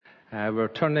We're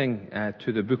turning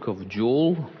to the book of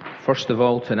Joel, first of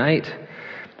all, tonight.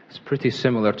 It's pretty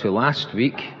similar to last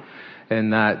week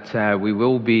in that we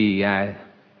will be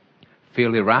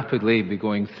fairly rapidly be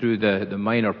going through the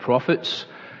minor prophets,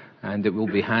 and it will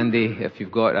be handy if you've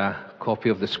got a copy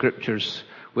of the scriptures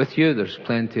with you. There's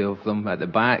plenty of them at the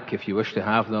back if you wish to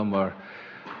have them, or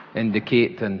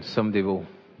indicate and somebody will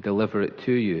deliver it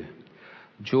to you.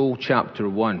 Joel chapter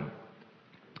 1.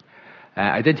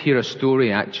 I did hear a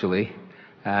story actually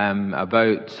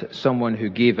about someone who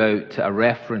gave out a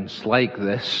reference like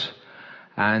this,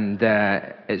 and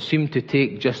it seemed to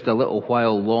take just a little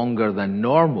while longer than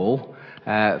normal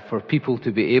for people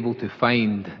to be able to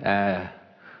find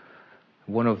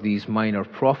one of these minor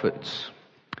prophets.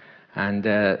 And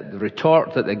the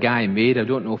retort that the guy made, I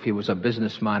don't know if he was a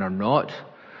businessman or not,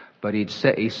 but he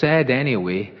said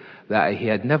anyway that he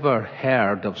had never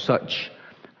heard of such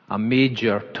a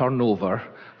major turnover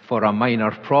for a minor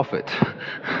prophet.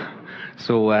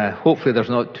 So hopefully there's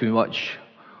not too much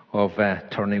of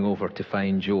turning over to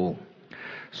find Joel.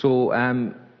 So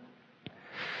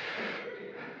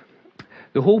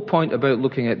the whole point about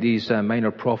looking at these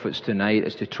minor prophets tonight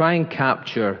is to try and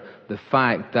capture the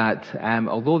fact that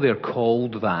although they're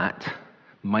called that,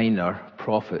 minor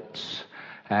prophets,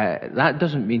 that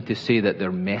doesn't mean to say that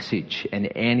their message in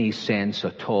any sense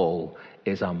at all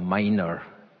is a minor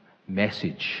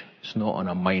message. It's not on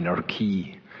a minor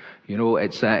key. You know,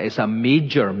 it's a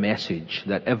major message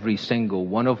that every single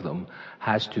one of them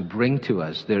has to bring to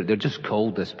us. They're just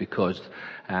called this because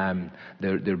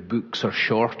their books are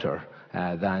shorter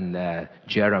than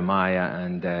Jeremiah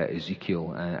and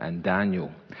Ezekiel and Daniel.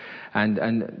 And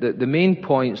the main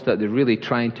points that they're really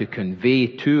trying to convey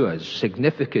to us,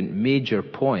 significant major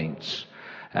points,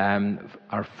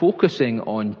 are focusing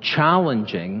on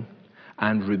challenging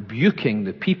and rebuking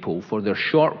the people for their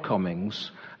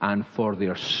shortcomings and for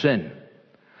their sin.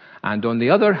 And on the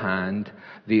other hand,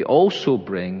 they also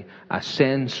bring a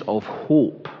sense of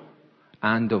hope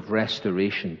and of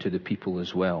restoration to the people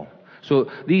as well. So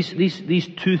these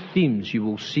two themes you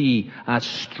will see as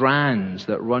strands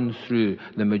that run through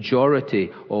the majority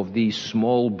of these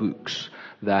small books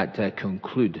that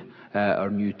conclude our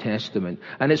New Testament.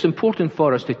 And it's important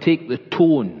for us to take the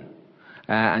tone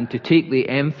and to take the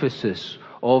emphasis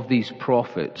of these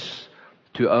prophets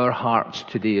to our hearts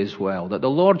today as well. That the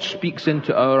Lord speaks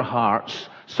into our hearts,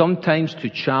 sometimes to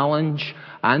challenge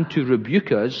and to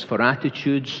rebuke us for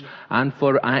attitudes and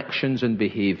for actions and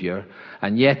behavior.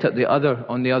 And yet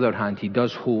on the other hand, He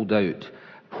does hold out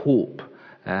hope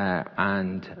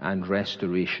and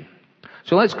restoration.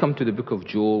 So let's come to the book of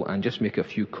Joel and just make a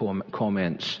few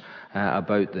comments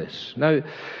about this. Now,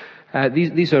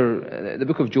 these are the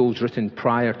book of Joel's written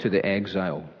prior to the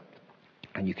exile,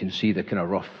 and you can see the kind of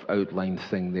rough outline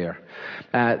thing there.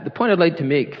 The point I'd like to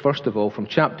make, first of all, from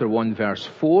chapter 1, verse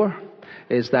 4,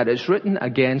 is that it's written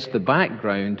against the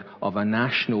background of a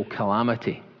national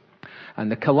calamity.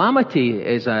 And the calamity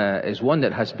is one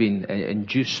that has been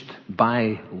induced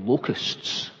by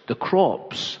locusts. The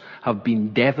crops have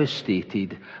been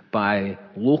devastated by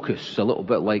locusts, a little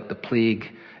bit like the plague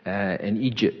in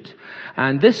Egypt.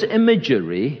 And this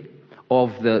imagery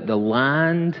of the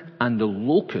land and the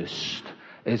locust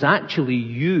is actually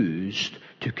used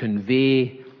to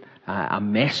convey a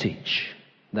message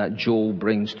that Joel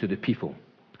brings to the people.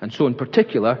 And so in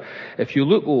particular, if you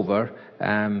look over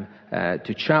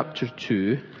to chapter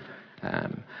 2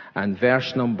 and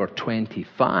verse number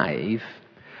 25,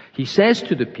 he says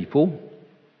to the people,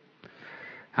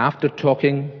 after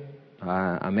talking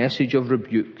a message of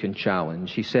rebuke and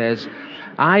challenge, he says,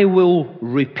 I will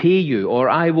repay you, or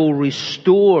I will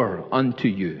restore unto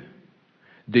you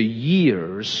the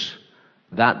years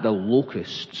that the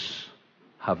locusts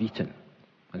have eaten.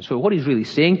 And so what he's really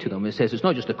saying to them, he says, it's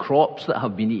not just the crops that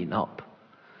have been eaten up.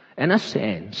 In a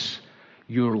sense,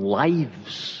 your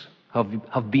lives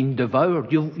have been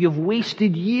devoured. You've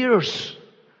wasted years.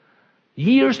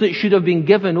 Years that should have been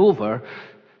given over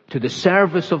to the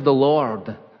service of the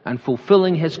Lord and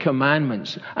fulfilling His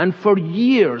commandments. And for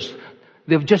years,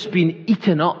 they've just been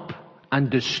eaten up and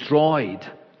destroyed.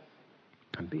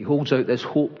 And He holds out this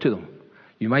hope to them.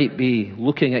 You might be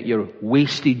looking at your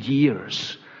wasted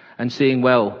years and saying,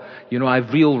 well, you know,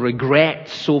 I've real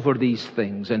regrets over these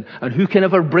things, and who can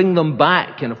ever bring them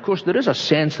back? And of course, there is a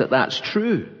sense that that's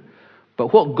true.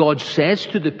 But what God says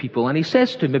to the people, and He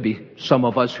says to maybe some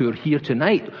of us who are here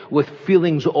tonight with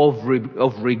feelings of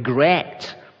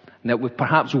regret, and that we've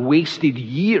perhaps wasted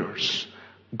years,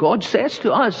 God says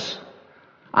to us,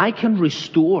 I can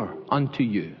restore unto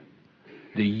you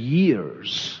the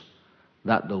years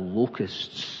that the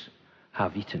locusts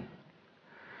have eaten.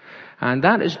 And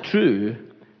that is true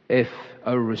if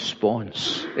our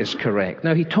response is correct.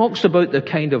 Now, he talks about the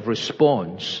kind of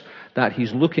response that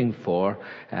he's looking for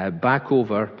back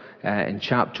over in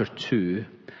chapter 2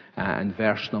 and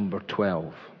verse number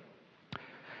 12.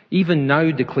 Even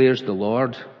now, declares the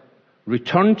Lord,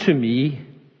 return to me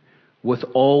with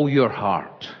all your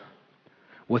heart,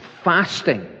 with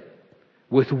fasting,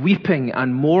 with weeping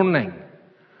and mourning.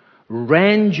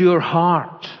 Rend your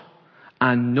heart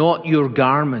and not your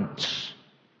garments,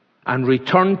 and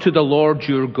return to the Lord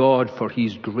your God, for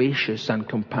he's gracious and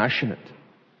compassionate.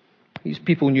 These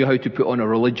people knew how to put on a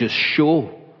religious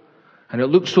show, and it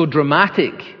looked so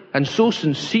dramatic and so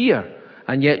sincere,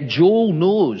 and yet Joel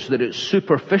knows that it's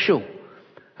superficial,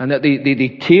 and that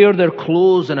they tear their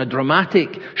clothes in a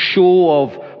dramatic show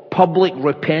of public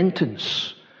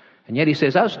repentance. And yet he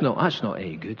says, that's not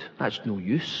any good. That's no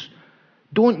use.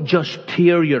 Don't just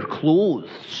tear your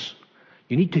clothes.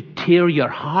 You need to tear your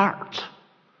heart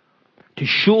to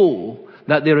show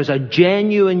that there is a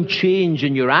genuine change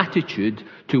in your attitude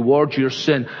towards your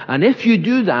sin. And if you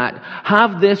do that,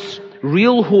 have this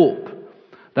real hope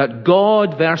that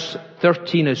God, verse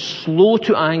 13, is slow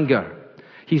to anger.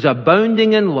 He's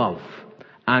abounding in love,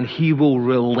 and he will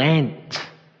relent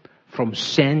from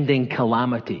sending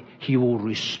calamity. He will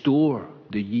restore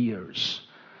the years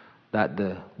that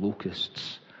the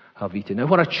locusts have eaten. Now,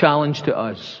 what a challenge to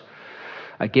us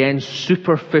against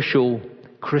superficial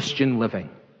Christian living.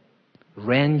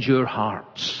 Rend your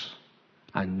hearts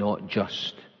and not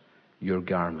just your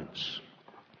garments.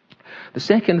 The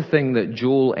second thing that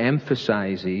Joel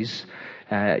emphasizes,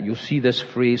 you'll see this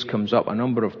phrase comes up a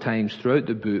number of times throughout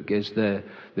the book, is the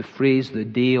phrase, the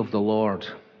day of the Lord.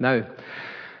 Now,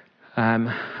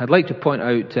 I'd like to point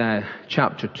out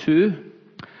chapter 2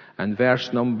 and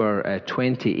verse number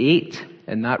 28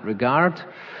 in that regard,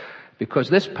 because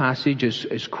this passage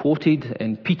is quoted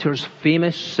in Peter's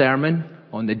famous sermon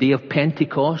on the day of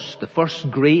Pentecost, the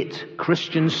first great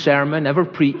Christian sermon ever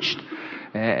preached,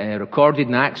 recorded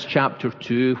in Acts chapter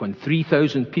 2, when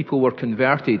 3,000 people were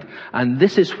converted. And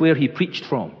this is where he preached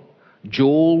from.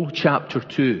 Joel chapter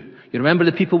 2. You remember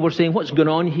the people were saying, what's going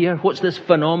on here? What's this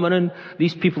phenomenon?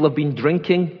 These people have been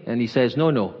drinking. And he says,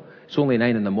 no, it's only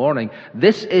 9 a.m.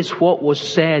 This is what was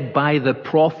said by the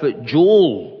prophet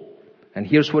Joel. And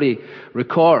here's what he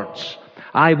records.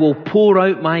 I will pour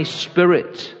out my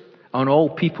spirit on all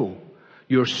people.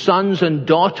 Your sons and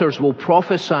daughters will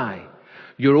prophesy.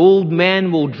 Your old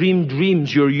men will dream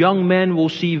dreams. Your young men will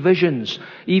see visions.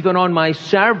 Even on my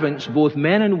servants, both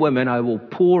men and women, I will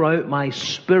pour out my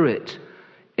spirit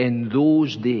in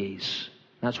those days.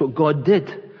 That's what God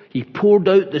did. He poured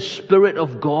out the Spirit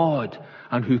of God,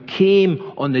 and who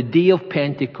came on the day of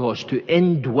Pentecost to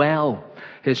indwell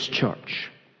his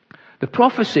church. The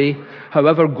prophecy,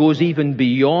 however, goes even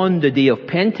beyond the day of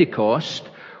Pentecost,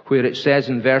 where it says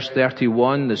in verse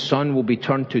 31, the sun will be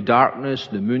turned to darkness,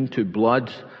 the moon to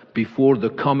blood, before the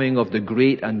coming of the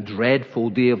great and dreadful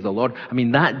day of the Lord. I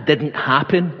mean, that didn't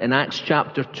happen in Acts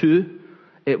chapter 2.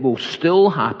 It will still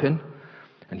happen.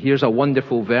 And here's a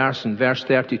wonderful verse in verse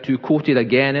 32, quoted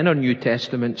again in our New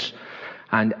Testaments.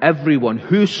 And everyone,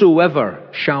 whosoever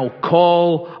shall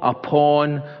call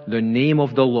upon the name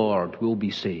of the Lord will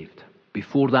be saved.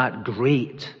 Before that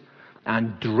great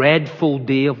and dreadful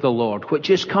day of the Lord, which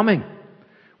is coming,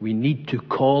 we need to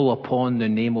call upon the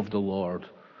name of the Lord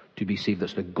to be saved.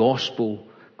 That's the gospel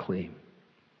claim.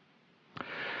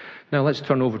 Now let's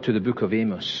turn over to the book of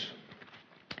Amos.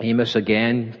 Amos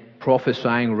again,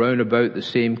 prophesying round about the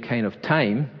same kind of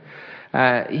time.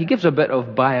 He gives a bit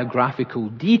of biographical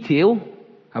detail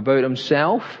about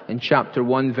himself. In chapter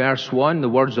 1, verse 1, the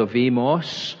words of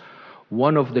Amos,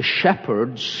 one of the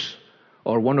shepherds,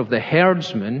 or one of the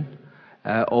herdsmen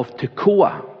of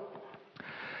Tekoa.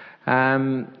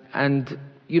 And,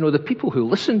 the people who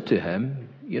listened to him,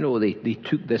 they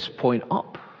took this point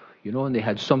up, and they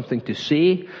had something to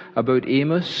say about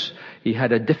Amos. He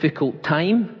had a difficult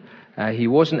time. He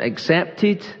wasn't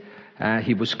accepted.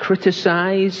 He was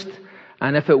criticized.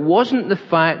 And if it wasn't the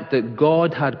fact that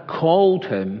God had called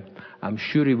him, I'm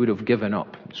sure he would have given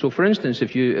up. So for instance,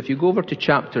 if you go over to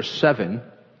chapter 7,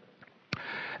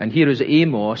 and here is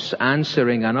Amos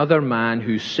answering another man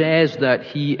who says that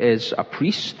he is a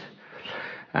priest.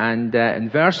 And in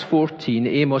verse 14,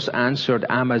 Amos answered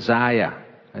Amaziah.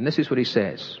 And this is what he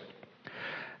says.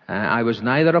 I was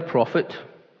neither a prophet,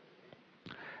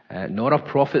 nor a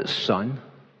prophet's son,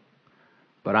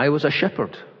 but I was a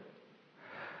shepherd.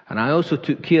 And I also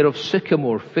took care of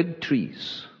sycamore fig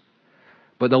trees.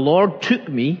 But the Lord took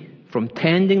me from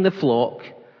tending the flock,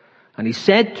 and he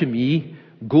said to me,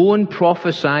 go and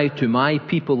prophesy to my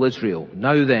people Israel.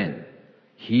 Now then,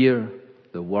 hear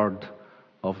the word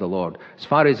of the Lord. As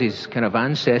far as his kind of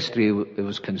ancestry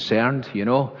was concerned, he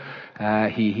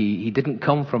didn't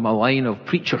come from a line of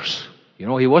preachers. He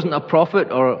wasn't a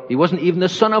prophet, or he wasn't even the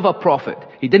son of a prophet.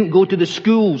 He didn't go to the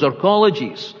schools or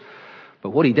colleges. But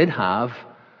what he did have,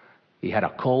 he had a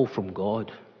call from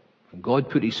God. And God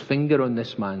put his finger on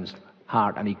this man's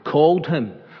heart, and he called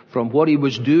him from what he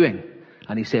was doing.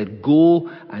 And he said, go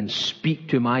and speak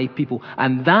to my people.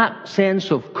 And that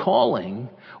sense of calling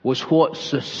was what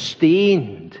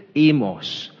sustained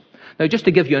Amos. Now, just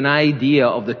to give you an idea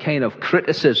of the kind of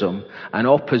criticism and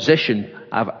opposition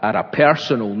at a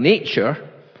personal nature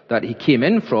that he came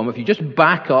in from, if you just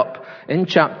back up in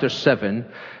chapter 7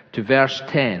 to verse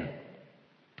 10.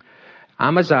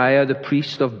 Amaziah, the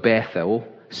priest of Bethel,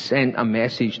 sent a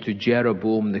message to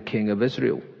Jeroboam, the king of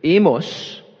Israel.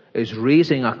 Amos is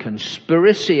raising a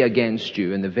conspiracy against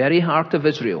you in the very heart of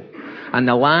Israel, and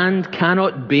the land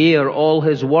cannot bear all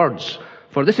his words.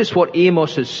 For this is what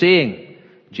Amos is saying: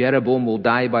 Jeroboam will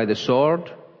die by the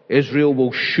sword. Israel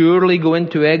will surely go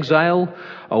into exile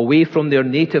away from their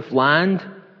native land.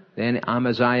 Then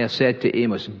Amaziah said to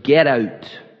Amos, get out,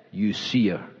 you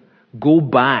seer. Go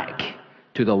back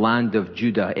to the land of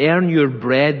Judah. Earn your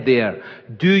bread there.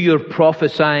 Do your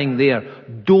prophesying there.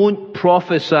 Don't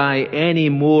prophesy any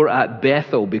more at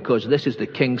Bethel, because this is the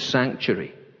king's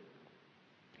sanctuary.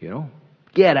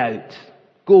 Get out.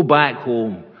 Go back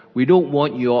home. We don't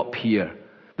want you up here.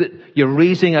 You're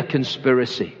raising a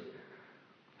conspiracy.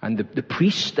 And the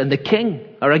priest and the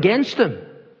king are against him.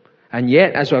 And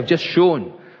yet, as I've just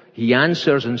shown, he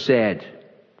answers and said,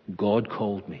 God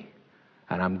called me.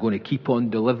 And I'm going to keep on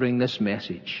delivering this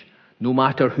message, no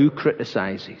matter who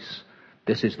criticizes.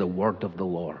 This is the word of the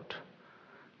Lord.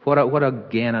 What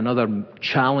again, another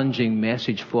challenging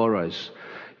message for us.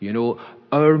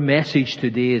 Our message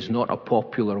today is not a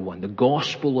popular one. The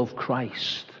gospel of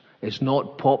Christ is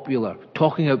not popular.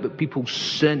 Talking about people's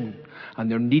sin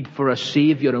and their need for a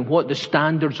Savior and what the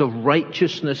standards of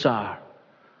righteousness are.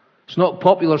 It's not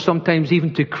popular sometimes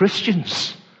even to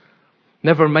Christians.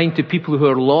 Never mind to people who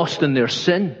are lost in their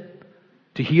sin,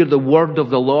 to hear the word of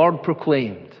the Lord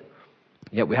proclaimed.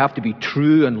 Yet we have to be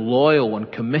true and loyal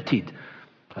and committed,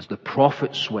 as the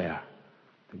prophets were.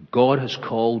 God has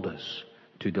called us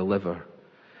to deliver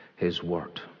His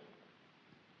word.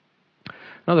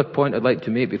 Another point I'd like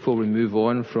to make before we move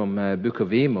on from Book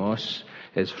of Amos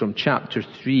is from chapter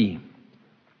 3.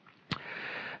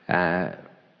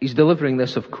 He's delivering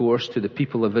this, of course, to the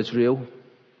people of Israel.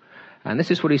 And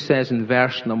this is what he says in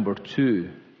verse number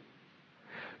 2.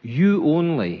 You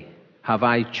only have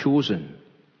I chosen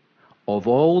of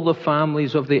all the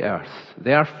families of the earth.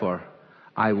 Therefore,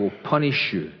 I will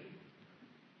punish you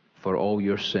for all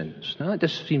your sins. Now, that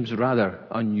just seems rather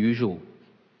unusual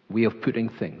way of putting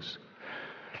things.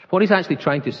 What he's actually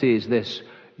trying to say is this: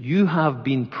 you have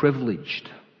been privileged.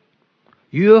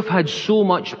 You have had so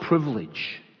much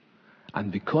privilege.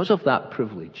 And because of that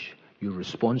privilege, your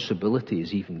responsibility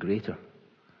is even greater.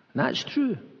 And that's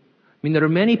true. There are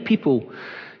many people,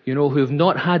 who have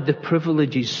not had the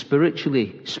privileges,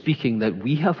 spiritually speaking, that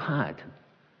we have had.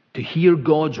 To hear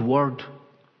God's word.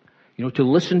 To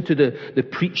listen to the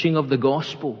preaching of the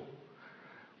gospel.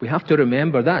 We have to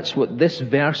remember that's what this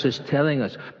verse is telling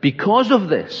us. Because of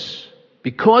this,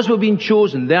 because we've been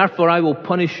chosen, therefore I will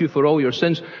punish you for all your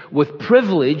sins. With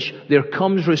privilege, there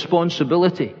comes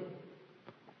responsibility.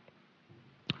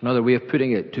 Another way of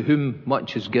putting it: to whom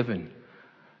much is given,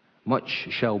 much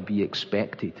shall be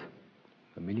expected.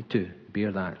 And we need to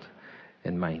bear that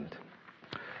in mind.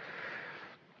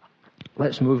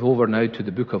 Let's move over now to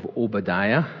the book of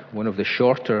Obadiah, one of the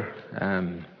shorter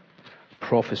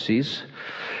prophecies.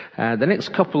 The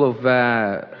next couple of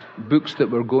books that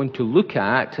we're going to look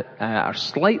at are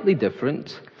slightly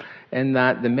different in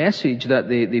that the message that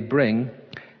they bring,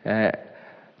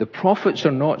 the prophets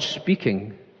are not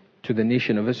speaking to the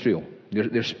nation of Israel.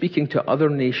 They're speaking to other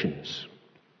nations.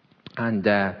 And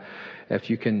if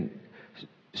you can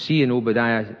see in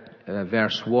Obadiah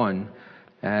verse 1,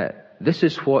 this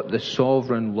is what the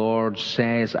sovereign Lord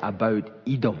says about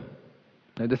Edom.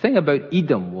 Now, the thing about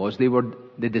Edom was they were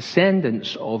the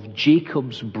descendants of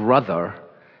Jacob's brother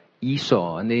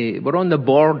Esau, and they were on the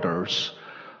borders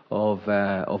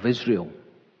of Israel.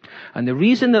 And the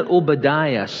reason that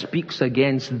Obadiah speaks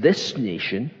against this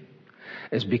nation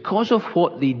is because of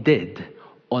what they did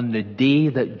on the day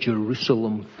that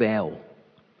Jerusalem fell.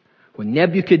 When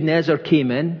Nebuchadnezzar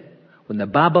came in, when the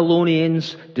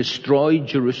Babylonians destroyed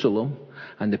Jerusalem,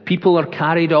 and the people are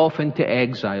carried off into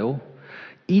exile,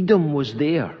 Edom was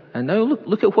there. And now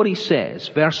look at what he says,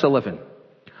 verse 11.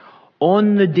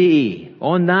 On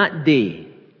that day,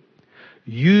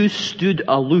 you stood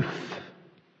aloof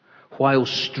while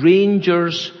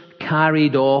strangers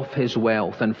carried off his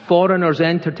wealth, and foreigners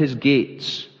entered his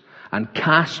gates, and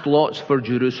cast lots for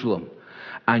Jerusalem.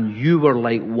 And you were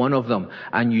like one of them,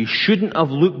 and you shouldn't have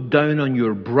looked down on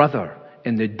your brother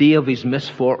in the day of his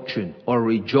misfortune, or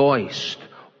rejoiced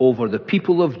over the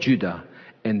people of Judah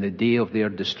in the day of their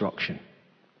destruction.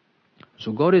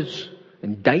 So God is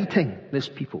indicting this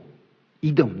people,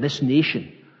 Edom, this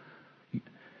nation.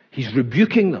 He's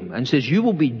rebuking them and says, you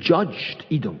will be judged,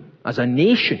 Edom, as a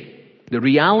nation. The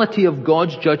reality of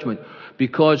God's judgment,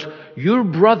 because your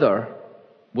brother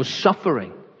was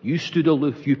suffering. You stood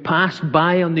aloof. You passed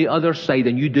by on the other side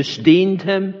and you disdained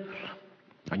him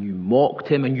and you mocked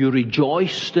him and you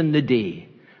rejoiced in the day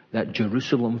that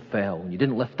Jerusalem fell. And you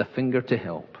didn't lift a finger to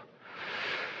help.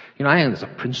 You know, I think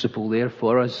there's a principle there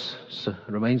for us. It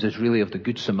reminds us really of the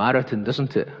Good Samaritan,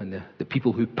 doesn't it? And the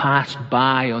people who passed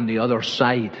by on the other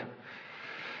side.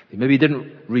 They maybe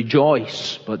didn't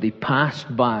rejoice, but they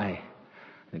passed by.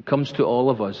 It comes to all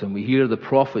of us, and we hear the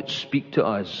prophets speak to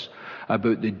us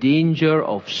about the danger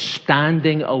of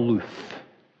standing aloof.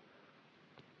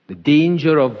 The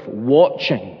danger of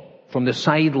watching from the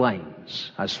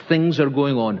sidelines as things are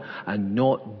going on and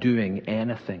not doing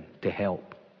anything to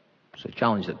help. It's a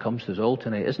challenge that comes to us all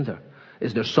tonight, isn't there?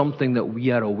 Is there something that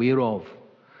we are aware of?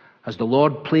 Has the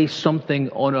Lord placed something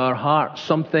on our hearts,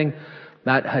 something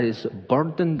that has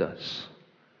burdened us?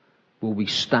 Will we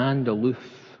stand aloof?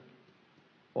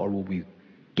 Or will we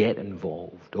get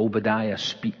involved? Obadiah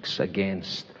speaks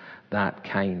against that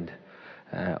kind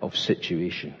of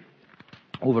situation.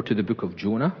 Over to the book of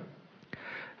Jonah.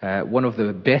 One of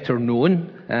the better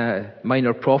known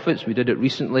minor prophets. We did it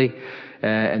recently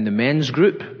in the men's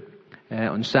group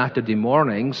on Saturday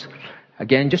mornings.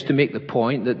 Again, just to make the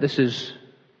point that this is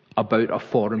about a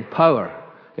foreign power.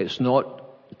 It's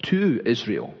not to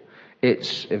Israel.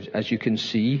 It's, as you can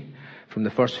see, from the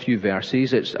first few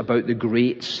verses, it's about the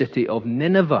great city of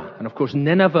Nineveh. And of course,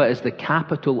 Nineveh is the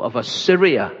capital of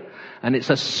Assyria. And it's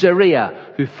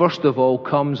Assyria who first of all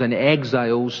comes and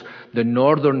exiles the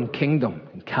northern kingdom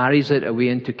and carries it away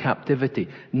into captivity.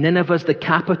 Nineveh's the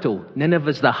capital.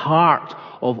 Nineveh's the heart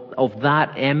of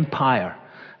that empire.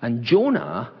 And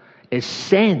Jonah is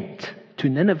sent to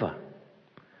Nineveh.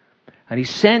 And he's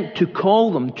sent to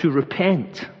call them to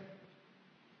repent.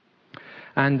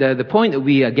 And the point that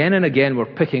we again and again were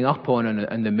picking up on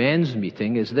in the men's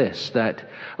meeting is this, that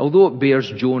although it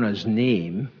bears Jonah's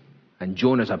name, and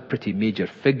Jonah's a pretty major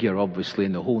figure obviously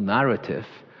in the whole narrative,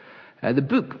 the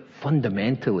book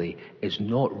fundamentally is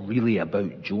not really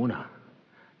about Jonah.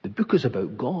 The book is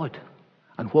about God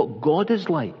and what God is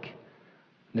like,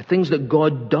 and the things that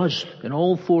God does in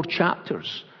all 4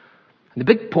 chapters. And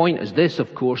the big point is this,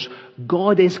 of course,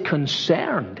 God is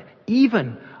concerned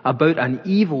even about an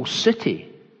evil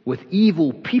city with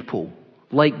evil people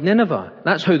like Nineveh.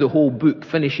 That's how the whole book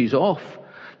finishes off.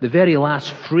 The very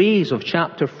last phrase of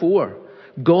chapter 4.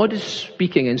 God is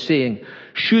speaking and saying,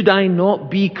 should I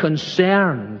not be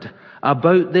concerned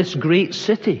about this great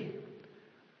city?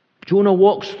 Jonah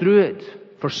walks through it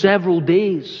for several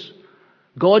days.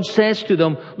 God says to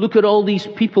them, look at all these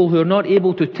people who are not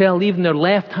able to tell even their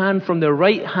left hand from their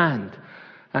right hand.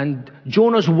 And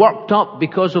Jonah's worked up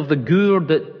because of the gourd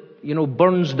that,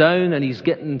 burns down, and he's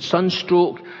getting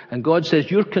sunstroke. And God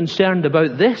says, you're concerned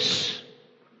about this.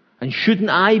 And shouldn't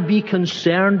I be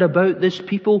concerned about this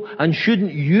people? And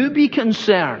shouldn't you be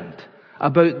concerned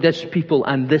about this people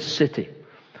and this city?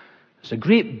 It's a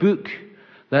great book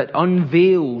that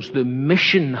unveils the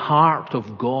mission heart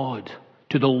of God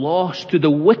to the lost, to the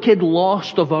wicked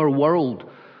lost of our world.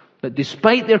 That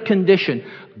despite their condition,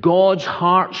 God's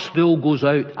heart still goes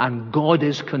out and God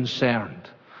is concerned.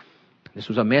 This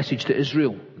was a message to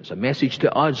Israel. It's a message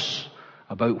to us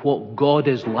about what God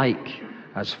is like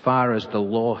as far as the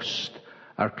lost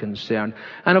are concerned.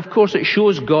 And of course it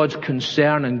shows God's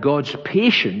concern and God's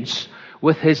patience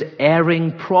with his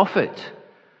erring prophet.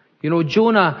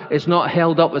 Jonah is not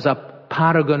held up as a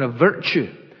paragon of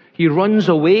virtue. He runs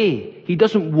away. He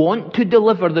doesn't want to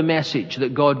deliver the message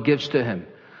that God gives to him.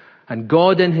 And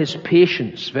God in his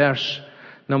patience, verse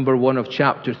number 1 of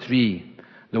chapter 3,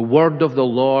 the word of the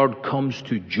Lord comes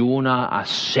to Jonah a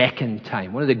second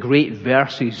time. One of the great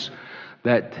verses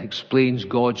that explains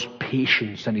God's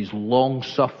patience and his long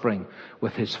suffering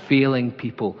with his failing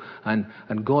people. And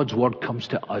God's word comes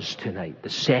to us tonight, the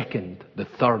second, the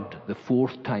third, the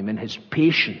fourth time, in his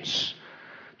patience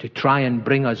to try and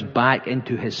bring us back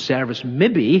into his service,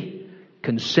 maybe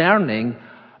concerning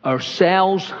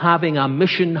ourselves having a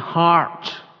mission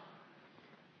heart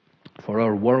for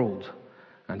our world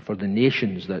and for the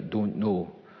nations that don't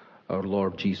know our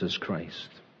Lord Jesus Christ.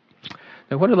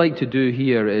 Now what I'd like to do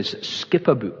here is skip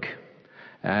a book.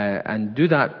 and do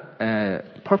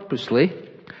that purposely.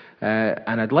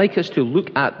 And I'd like us to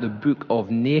look at the book of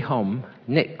Nahum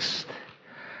next.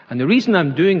 And the reason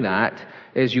I'm doing that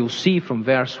is you'll see from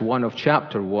verse 1 of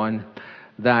chapter 1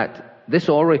 that this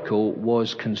oracle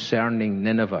was concerning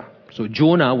Nineveh. So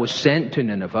Jonah was sent to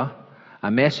Nineveh,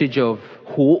 a message of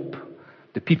hope.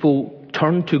 The people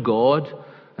turned to God,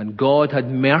 and God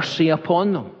had mercy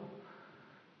upon them.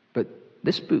 But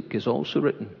this book is also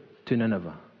written to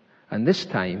Nineveh. And this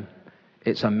time,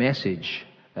 it's a message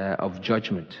of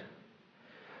judgment.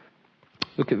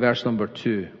 Look at verse number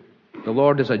 2. The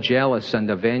Lord is a jealous and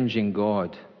avenging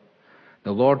God.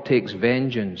 The Lord takes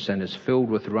vengeance and is filled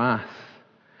with wrath.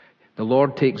 The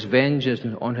Lord takes vengeance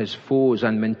on his foes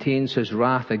and maintains his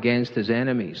wrath against his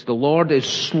enemies. The Lord is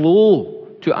slow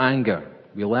to anger.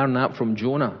 We learn that from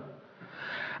Jonah.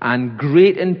 And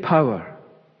great in power.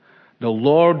 The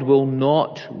Lord will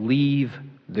not leave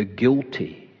the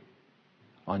guilty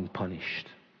unpunished.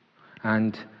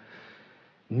 And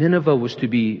Nineveh was to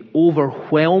be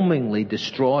overwhelmingly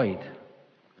destroyed.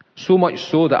 So much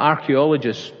so that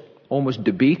archaeologists almost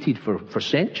debated for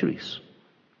centuries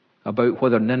about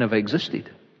whether Nineveh existed.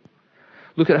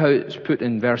 Look at how it's put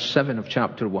in verse 7 of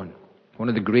chapter 1. One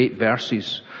of the great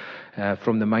verses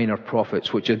from the Minor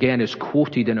Prophets, which again is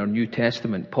quoted in our New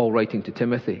Testament, Paul writing to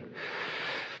Timothy.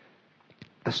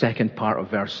 The second part of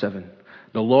verse 7.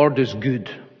 The Lord is good,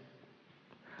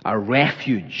 a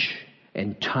refuge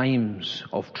in times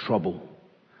of trouble,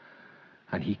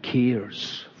 and he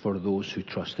cares for those who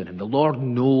trust in him. The Lord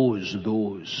knows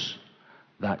those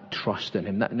that trust in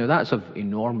him. Now that's of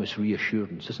enormous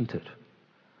reassurance, isn't it?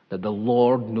 That the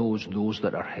Lord knows those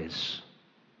that are his.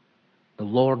 The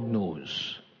Lord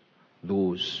knows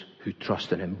those who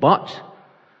trust in him. But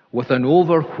with an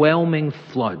overwhelming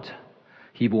flood,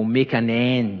 he will make an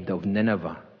end of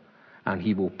Nineveh, and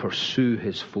he will pursue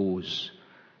his foes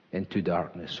into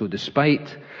darkness. So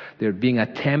despite there being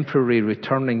a temporary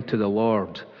returning to the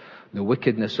Lord, the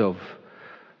wickedness of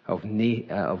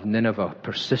Nineveh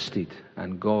persisted,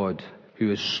 and God,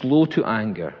 who is slow to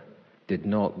anger, did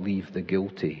not leave the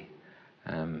guilty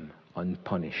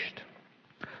unpunished.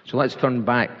 So let's turn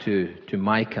back to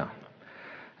Micah.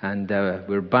 And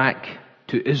we're back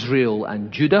to Israel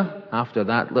and Judah after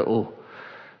that little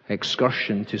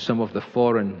excursion to some of the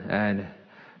foreign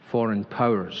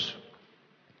powers.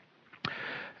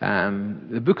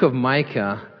 The book of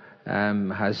Micah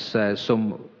has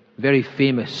some very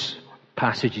famous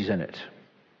passages in it.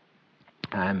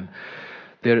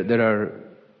 There are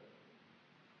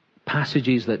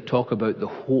passages that talk about the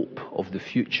hope of the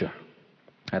future.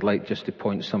 I'd like just to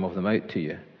point some of them out to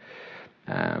you.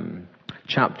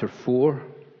 Chapter 4,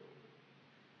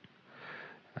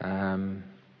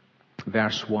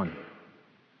 verse 1.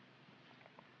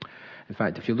 In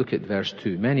fact, if you look at verse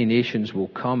 2, many nations will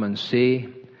come and say,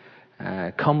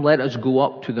 come, let us go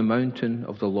up to the mountain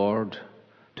of the Lord,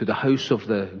 to the house of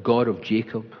the God of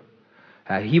Jacob.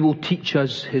 He will teach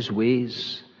us his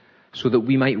ways, so that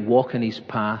we might walk in his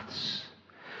paths.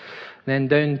 Then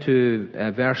down to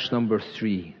verse number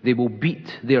 3. They will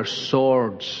beat their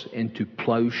swords into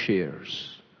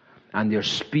plowshares, and their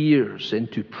spears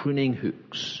into pruning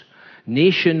hooks.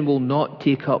 Nation will not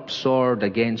take up sword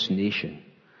against nation,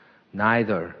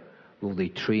 neither will they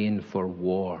train for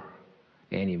war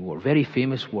anymore. Very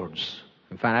famous words.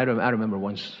 In fact, I remember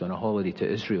once on a holiday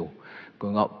to Israel,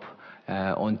 going up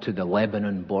onto the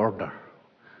Lebanon border.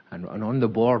 And on the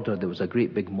border there was a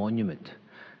great big monument.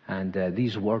 And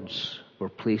these words were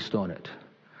placed on it.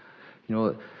 You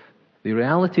know, the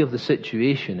reality of the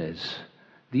situation is,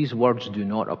 these words do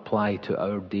not apply to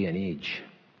our day and age.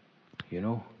 You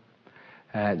know,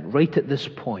 right at this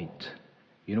point,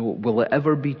 you know, will it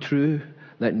ever be true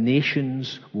that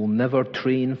nations will never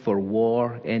train for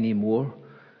war anymore,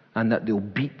 and that they'll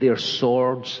beat their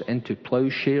swords into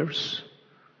plowshares?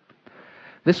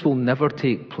 This will never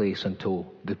take place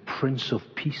until the Prince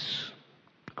of Peace,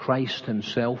 Christ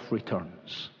himself,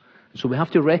 returns. So we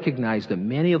have to recognize that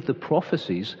many of the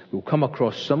prophecies, we'll come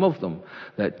across some of them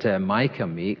that Micah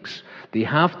makes, they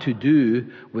have to do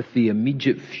with the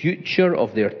immediate future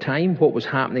of their time, what was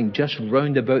happening just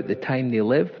round about the time they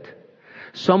lived.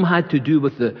 Some had to do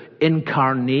with the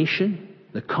incarnation,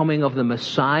 the coming of the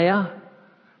Messiah,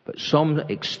 but some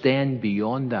extend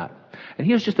beyond that. And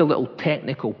here's just a little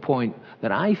technical point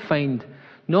that I find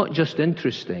not just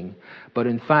interesting, but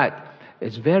in fact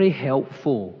it's very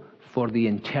helpful for the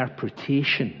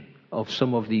interpretation of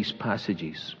some of these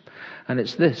passages. And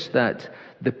it's this, that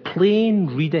the plain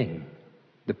reading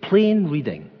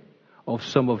of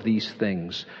some of these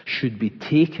things should be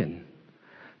taken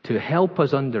to help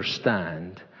us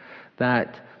understand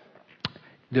that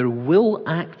there will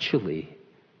actually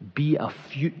be a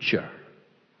future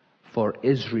for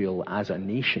Israel as a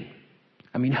nation.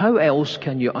 I mean, how else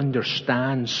can you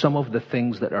understand some of the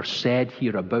things that are said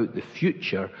here about the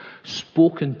future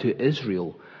spoken to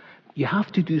Israel? You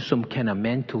have to do some kind of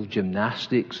mental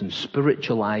gymnastics and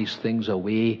spiritualize things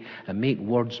away and make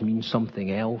words mean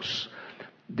something else.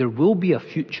 There will be a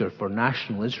future for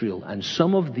national Israel, and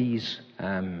some of these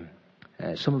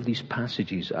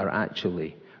passages are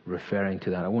actually referring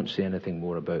to that. I won't say anything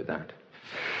more about that.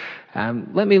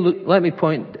 Let me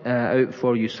point out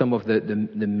for you some of the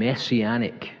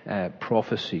messianic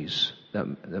prophecies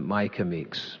that Micah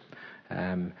makes.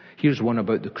 Here's one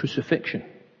about the crucifixion.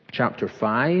 Chapter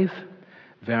 5,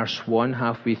 verse 1,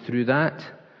 halfway through that.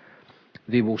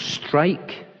 They will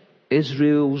strike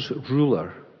Israel's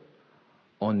ruler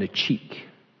on the cheek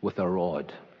with a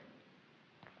rod.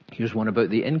 Here's one about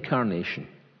the incarnation.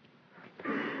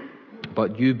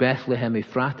 But you, Bethlehem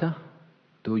Ephratah,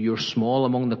 though you're small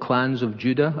among the clans of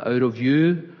Judah, out of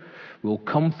you will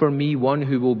come for me one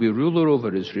who will be ruler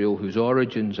over Israel, whose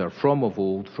origins are from of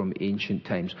old, from ancient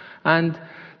times. And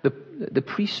the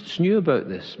priests knew about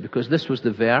this, because this was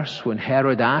the verse when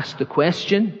Herod asked the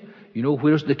question,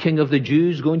 where's the King of the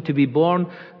Jews going to be born?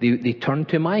 They turned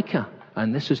to Micah,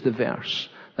 and this is the verse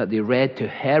that they read to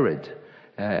Herod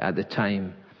at the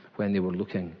time when they were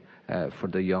looking for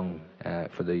the young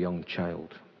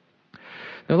child.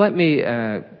 Now let me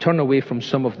turn away from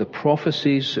some of the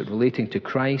prophecies relating to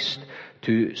Christ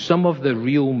to some of the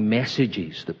real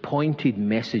messages, the pointed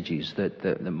messages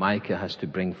that Micah has to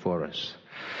bring for us.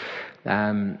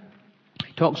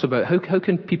 He talks about how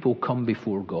can people come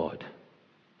before God?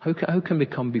 How can we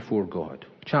come before God?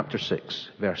 Chapter 6,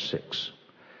 verse 6.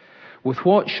 With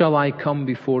what shall I come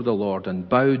before the Lord and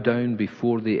bow down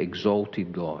before the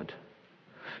exalted God?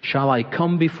 Shall I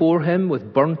come before him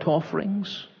with burnt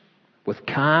offerings, with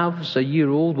calves a year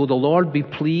old? Will the Lord be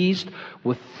pleased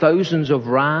with thousands of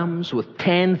rams, with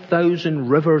 10,000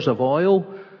 rivers of oil?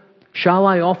 Shall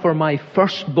I offer my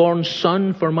firstborn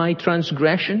son for my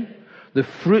transgression, the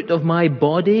fruit of my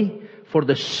body for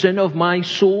the sin of my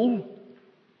soul?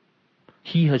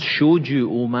 He has showed you,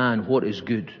 O man, what is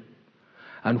good.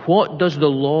 And what does the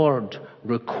Lord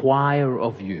require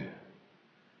of you?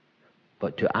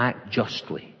 But to act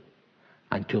justly,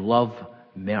 and to love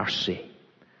mercy,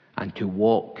 and to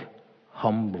walk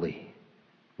humbly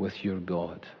with your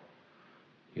God.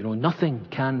 Nothing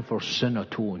can for sin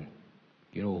atone.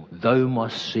 Thou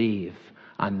must save,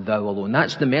 and thou alone.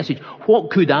 That's the message. What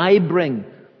could I bring,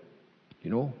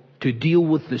 to deal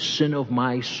with the sin of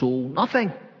my soul?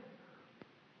 Nothing.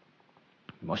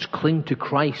 You must cling to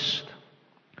Christ.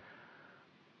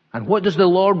 And what does the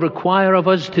Lord require of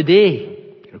us today?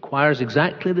 He requires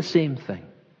exactly the same thing.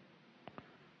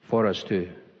 For us to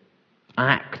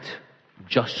act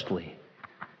justly,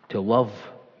 to love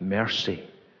mercy,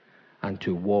 and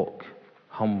to walk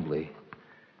humbly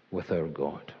with our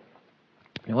God.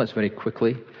 Now let's very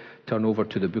quickly turn over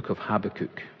to the book of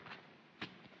Habakkuk.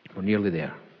 We're nearly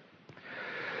there.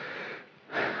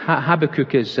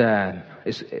 Habakkuk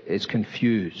is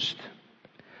confused.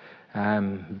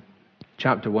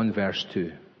 Chapter 1, verse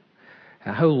 2.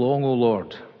 How long, O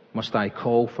Lord, must I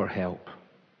call for help,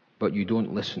 but you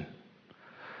don't listen?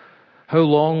 How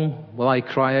long will I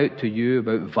cry out to you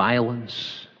about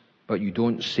violence, but you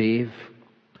don't save?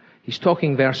 He's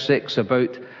talking, verse 6,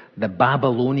 about the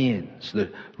Babylonians,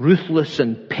 the ruthless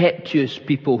and impetuous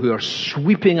people who are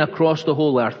sweeping across the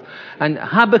whole earth. And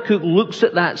Habakkuk looks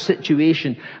at that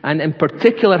situation, and in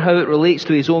particular how it relates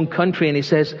to his own country, and he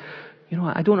says,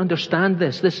 I don't understand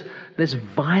this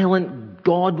violent,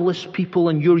 godless people,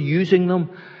 and you're using them.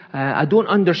 I don't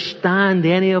understand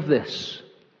any of this.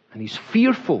 And he's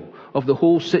fearful of the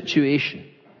whole situation.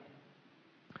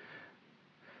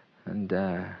 And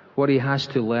what he has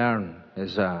to learn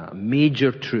is a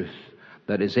major truth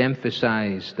that is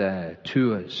emphasized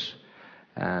to us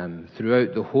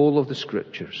throughout the whole of the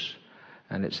Scriptures.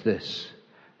 And it's this.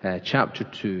 Chapter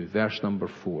 2, verse number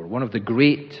 4. One of the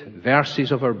great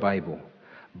verses of our Bible.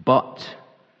 But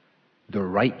the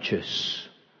righteous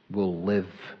will live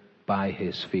by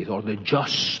his faith, or the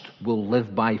just will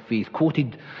live by faith.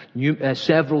 Quoted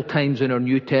several times in our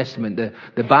New Testament,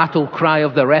 the battle cry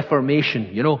of the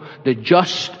Reformation, the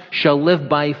just shall live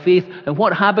by faith. And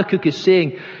what Habakkuk is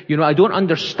saying, I don't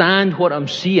understand what I'm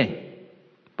seeing,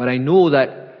 but I know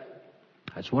that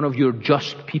as one of your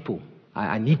just people,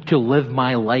 I need to live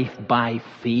my life by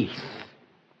faith.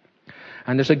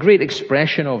 And there's a great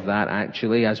expression of that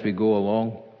actually as we go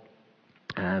along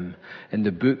in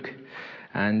the book.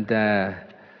 And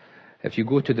If you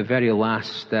go to the very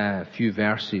last few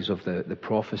verses of the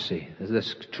prophecy, there's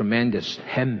this tremendous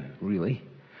hymn, really,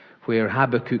 where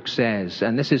Habakkuk says,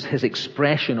 and this is his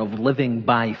expression of living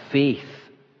by faith,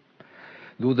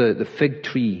 though the fig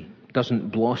tree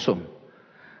doesn't blossom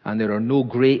and there are no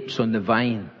grapes on the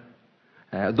vine,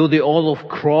 though the olive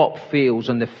crop fails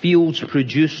and the fields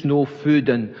produce no food,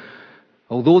 and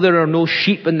although there are no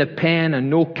sheep in the pen and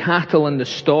no cattle in the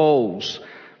stalls,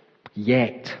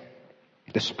 yet,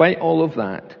 despite all of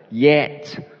that,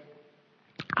 yet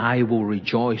I will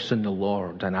rejoice in the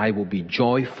Lord, and I will be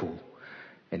joyful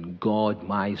in God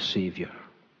my Savior.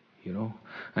 You know?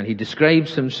 And he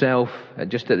describes himself,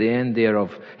 just at the end there,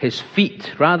 of his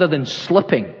feet, rather than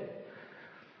slipping,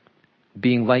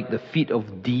 being like the feet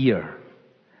of deer,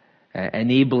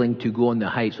 enabling to go on the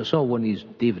heights. I saw one of these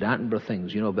David Attenborough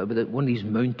things, you know, but one of these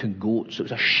mountain goats. It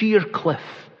was a sheer cliff,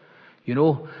 you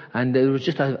know, and there was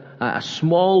just a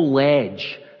small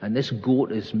ledge, and this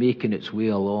goat is making its way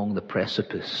along the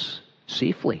precipice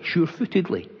safely,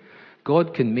 sure-footedly.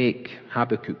 God can make,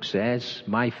 Habakkuk says,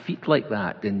 my feet like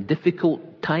that in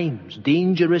difficult times,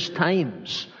 dangerous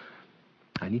times.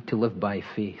 I need to live by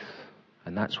faith,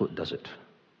 and that's what does it.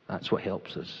 That's what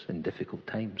helps us in difficult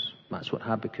times. That's what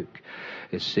Habakkuk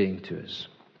is saying to us.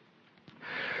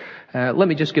 Let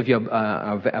me just give you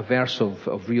a verse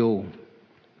of real,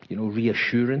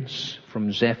 reassurance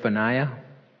from Zephaniah.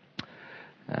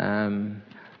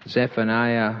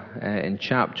 Zephaniah in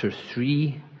chapter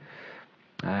 3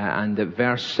 and at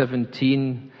verse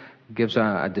 17 gives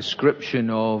a description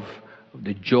of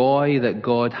the joy that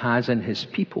God has in His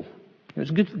people.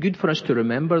 It's good for us to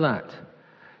remember that.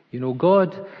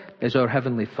 God is our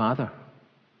Heavenly Father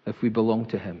if we belong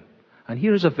to Him. And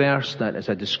here is a verse that is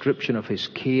a description of His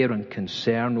care and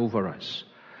concern over us.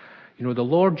 The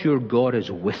Lord your God is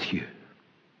with you,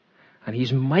 and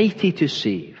He's mighty to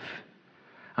save,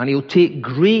 and He'll take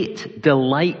great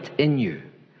delight in you.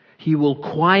 He will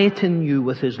quieten you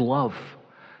with His love.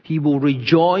 He will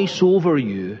rejoice over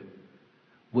you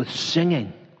with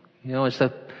singing.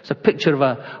 It's a picture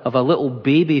of a little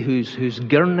baby who's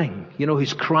gurning,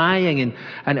 who's crying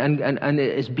and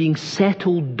is being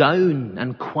settled down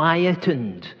and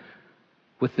quietened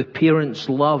with the parent's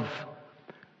love,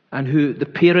 and who the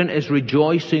parent is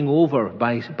rejoicing over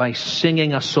by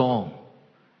singing a song.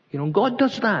 God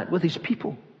does that with His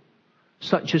people.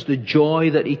 Such is the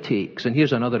joy that He takes. And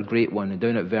here's another great one,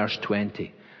 down at verse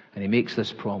 20. And He makes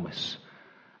this promise: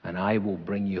 and I will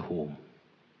bring you home.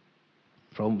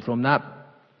 From that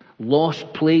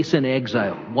lost place in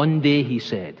exile, one day He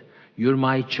said, you're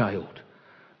my child,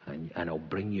 and I'll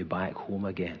bring you back home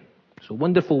again. So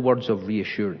wonderful words of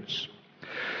reassurance.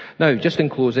 Now, just in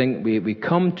closing, we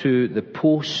come to the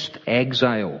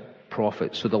post-exile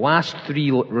prophets. So the last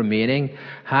three remaining,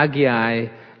 Haggai,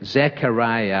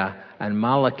 Zechariah, and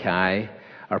Malachi,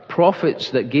 are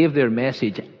prophets that gave their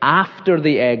message after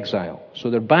the exile. So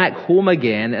they're back home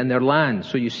again in their land.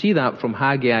 So you see that from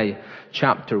Haggai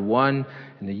chapter 1,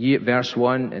 verse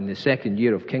 1, in the second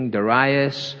year of King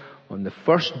Darius, on the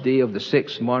first day of the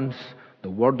 6th month, the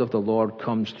word of the Lord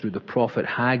comes through the prophet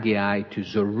Haggai to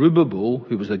Zerubbabel,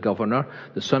 who was the governor,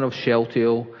 the son of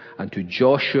Shealtiel, and to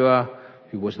Joshua,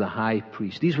 who was the high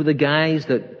priest. These were the guys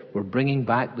that were bringing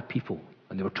back the people,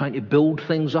 and they were trying to build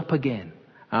things up again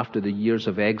after the years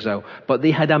of exile. But they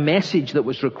had a message that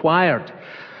was required,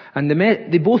 and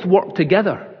they both worked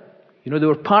together. They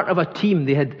were part of a team.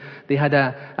 They had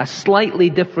a slightly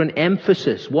different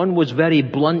emphasis. One was very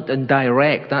blunt and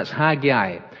direct. That's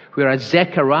Haggai. Whereas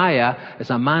Zechariah is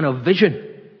a man of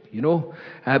vision,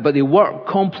 but they work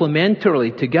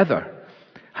complementarily together.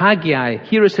 Haggai,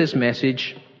 here is his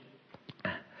message.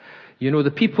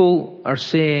 The people are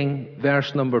saying,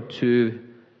 verse number 2,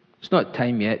 it's not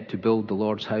time yet to build the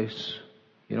Lord's house.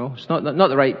 It's not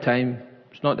the right time.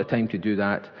 It's not the time to do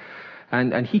that.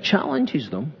 And he challenges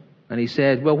them. And he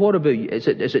said, well, what about you? Is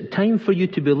it time for you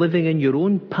to be living in your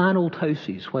own panelled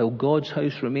houses while God's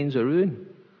house remains a ruin?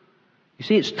 You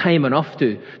see, it's time enough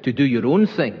to do your own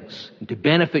things and to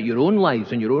benefit your own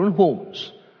lives and your own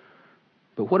homes.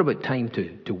 But what about time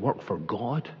to work for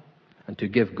God and to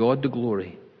give God the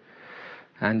glory?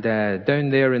 And down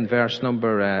there in verse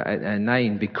number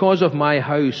 9, because of my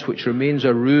house which remains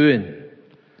a ruin,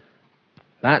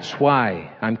 that's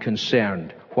why I'm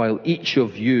concerned, while each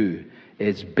of you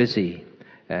is busy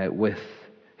with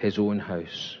his own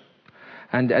house.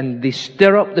 And they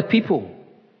stir up the people.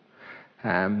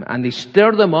 And they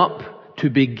stir them up to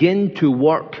begin to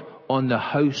work on the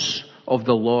house of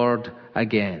the Lord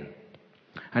again.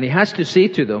 And he has to say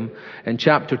to them in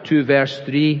chapter 2 verse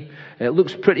 3, it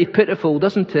looks pretty pitiful,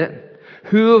 doesn't it?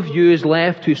 Who of you is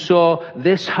left who saw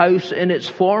this house in its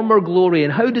former glory?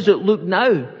 And how does it look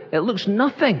now? It looks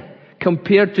nothing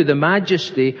compared to the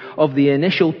majesty of the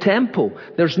initial temple.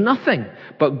 There's nothing.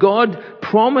 But God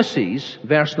promises,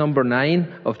 verse number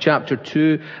 9 of chapter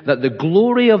 2, that the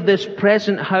glory of this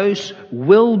present house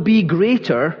will be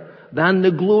greater than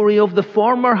the glory of the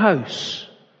former house.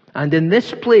 And in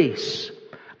this place,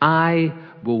 I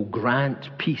will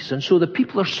grant peace. And so the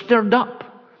people are stirred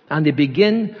up and they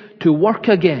begin to work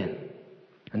again.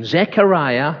 And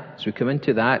Zechariah, as we come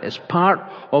into that, is part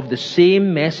of the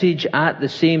same message at the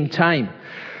same time.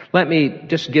 Let me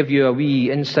just give you a wee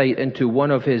insight into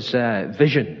one of his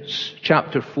visions.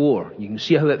 Chapter 4. You can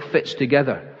see how it fits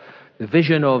together. The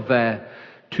vision of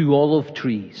 2 olive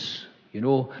trees,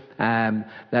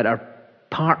 that are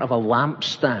part of a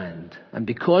lampstand. And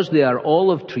because they are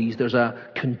olive trees, there's a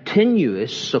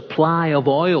continuous supply of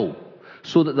oil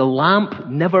so that the lamp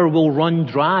never will run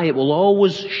dry. It will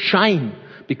always shine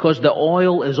because the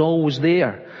oil is always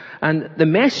there. And the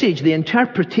message, the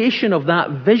interpretation of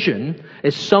that vision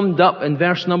is summed up in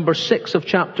verse number 6 of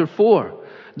chapter 4.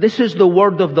 This is the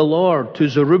word of the Lord to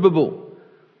Zerubbabel.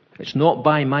 It's not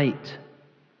by might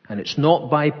and it's not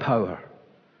by power,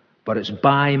 but it's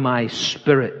by my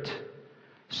Spirit,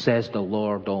 says the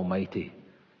Lord Almighty.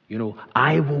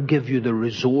 I will give you the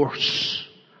resource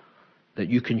that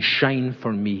you can shine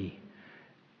for me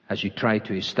as you try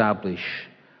to establish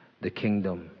the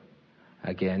kingdom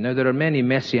again. Now, there are many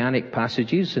messianic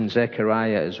passages in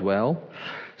Zechariah as well.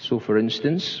 So, for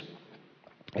instance,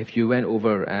 if you went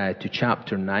over to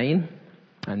chapter 9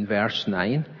 and verse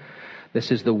 9,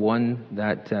 this is the one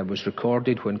that was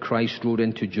recorded when Christ rode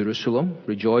into Jerusalem.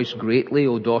 Rejoice greatly,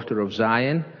 O daughter of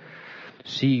Zion.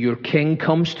 See, your king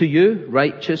comes to you,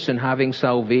 righteous and having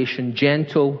salvation,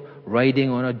 gentle, riding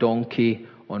on a donkey,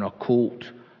 on a colt,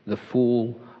 the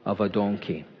foal of a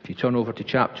donkey. If you turn over to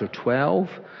chapter 12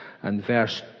 and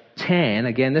verse 10,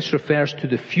 again, this refers to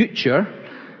the future,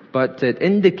 but it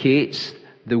indicates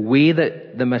the way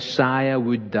that the Messiah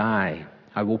would die.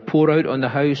 I will pour out on the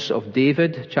house of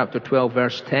David, chapter 12,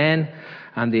 verse 10,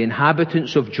 and the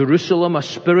inhabitants of Jerusalem a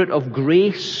spirit of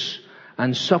grace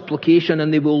and supplication,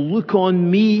 and they will look on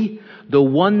me, the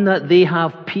one that they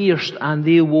have pierced, and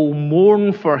they will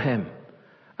mourn for him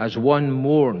as one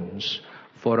mourns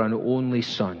for an only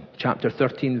son. Chapter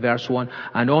 13, verse 1,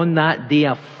 and on that day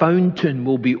a fountain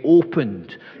will be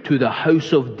opened to the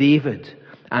house of David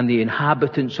and the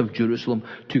inhabitants of Jerusalem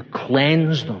to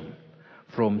cleanse them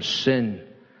from sin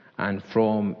and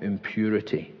from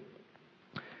impurity.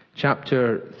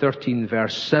 Chapter 13,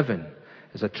 verse 7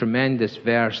 is a tremendous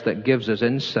verse that gives us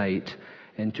insight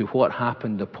into what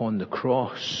happened upon the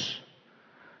cross.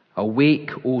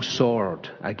 Awake, O sword,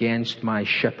 against my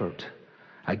shepherd,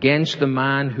 against the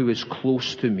man who is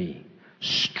close to me.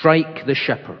 Strike the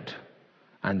shepherd,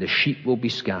 and the sheep will be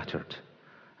scattered,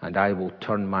 and I will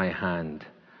turn my hand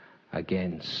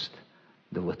against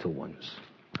the little ones.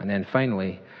 And then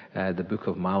finally, the book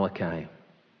of Malachi,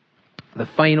 the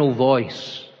final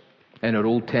voice in our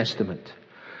Old Testament.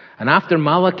 And after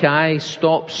Malachi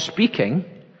stops speaking,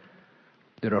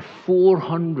 there are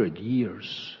 400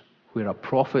 years where a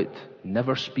prophet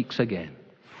never speaks again.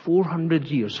 400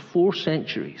 years, 4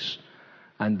 centuries.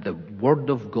 And the word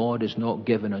of God is not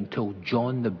given until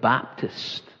John the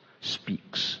Baptist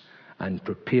speaks and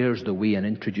prepares the way and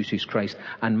introduces Christ.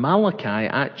 And Malachi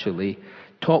actually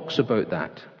talks about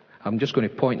that. I'm just going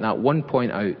to point that one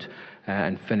point out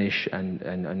and finish and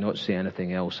not say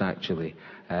anything else actually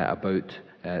about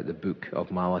the book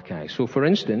of Malachi. So for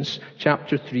instance,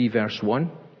 chapter 3 verse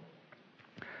 1,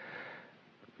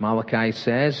 Malachi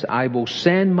says, I will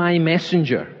send my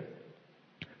messenger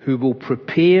who will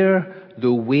prepare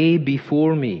the way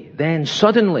before me. Then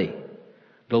suddenly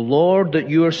the Lord that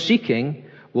you are seeking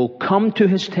will come to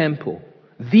his temple.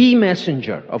 The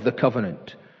messenger of the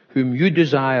covenant whom you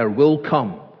desire will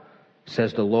come,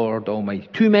 says the Lord Almighty.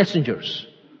 2 messengers.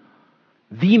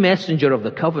 The messenger of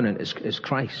the covenant is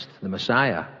Christ, the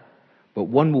Messiah. But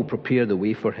one will prepare the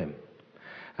way for him.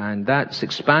 And that's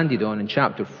expanded on in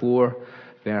chapter 4,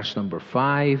 verse number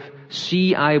 5.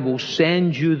 See, I will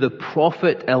send you the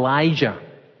prophet Elijah.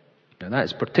 Now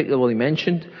that's particularly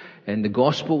mentioned in the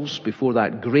Gospels before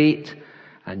that great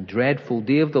and dreadful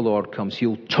day of the Lord comes.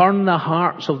 He'll turn the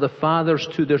hearts of the fathers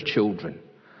to their children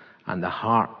and the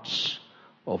hearts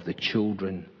of the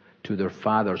children to their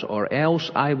fathers, or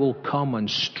else I will come and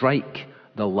strike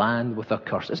the land with a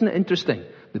curse. Isn't it interesting?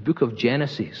 The book of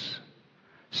Genesis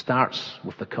starts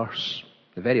with the curse.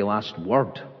 The very last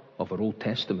word of our Old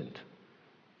Testament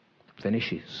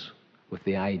finishes with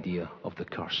the idea of the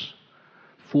curse.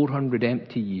 400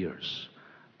 empty years,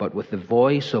 but with the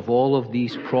voice of all of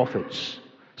these prophets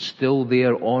still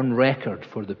there on record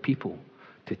for the people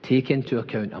to take into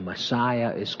account, a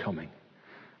Messiah is coming.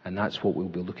 And that's what we'll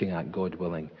be looking at, God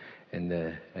willing, in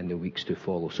the weeks to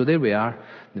follow. So there we are,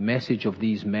 the message of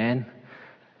these men: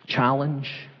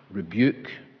 challenge, rebuke,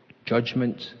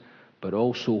 judgment, but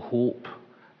also hope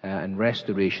and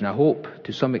restoration. I hope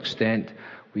to some extent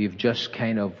we've just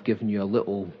kind of given you a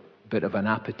little bit of an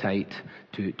appetite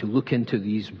to look into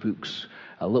these books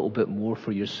a little bit more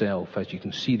for yourself, as you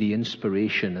can see the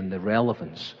inspiration and the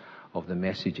relevance of the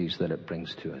messages that it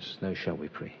brings to us. Now shall we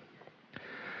pray.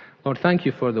 Lord, thank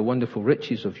you for the wonderful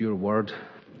riches of your word.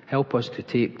 Help us to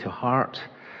take to heart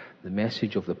the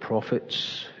message of the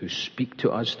prophets who speak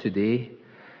to us today.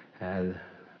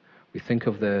 We think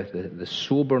of the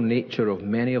sober nature of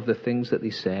many of the things that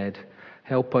they said.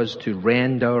 Help us to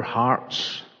rend our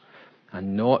hearts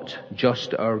and not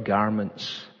just our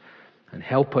garments. And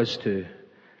help us to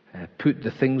put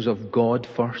the things of God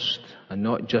first and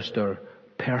not just our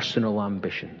personal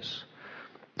ambitions.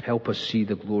 Help us see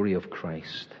the glory of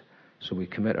Christ. So we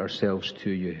commit ourselves to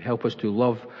you. Help us to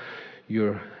love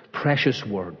your precious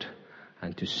word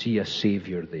and to see a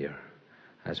Savior there,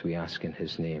 as we ask in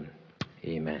his name.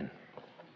 Amen.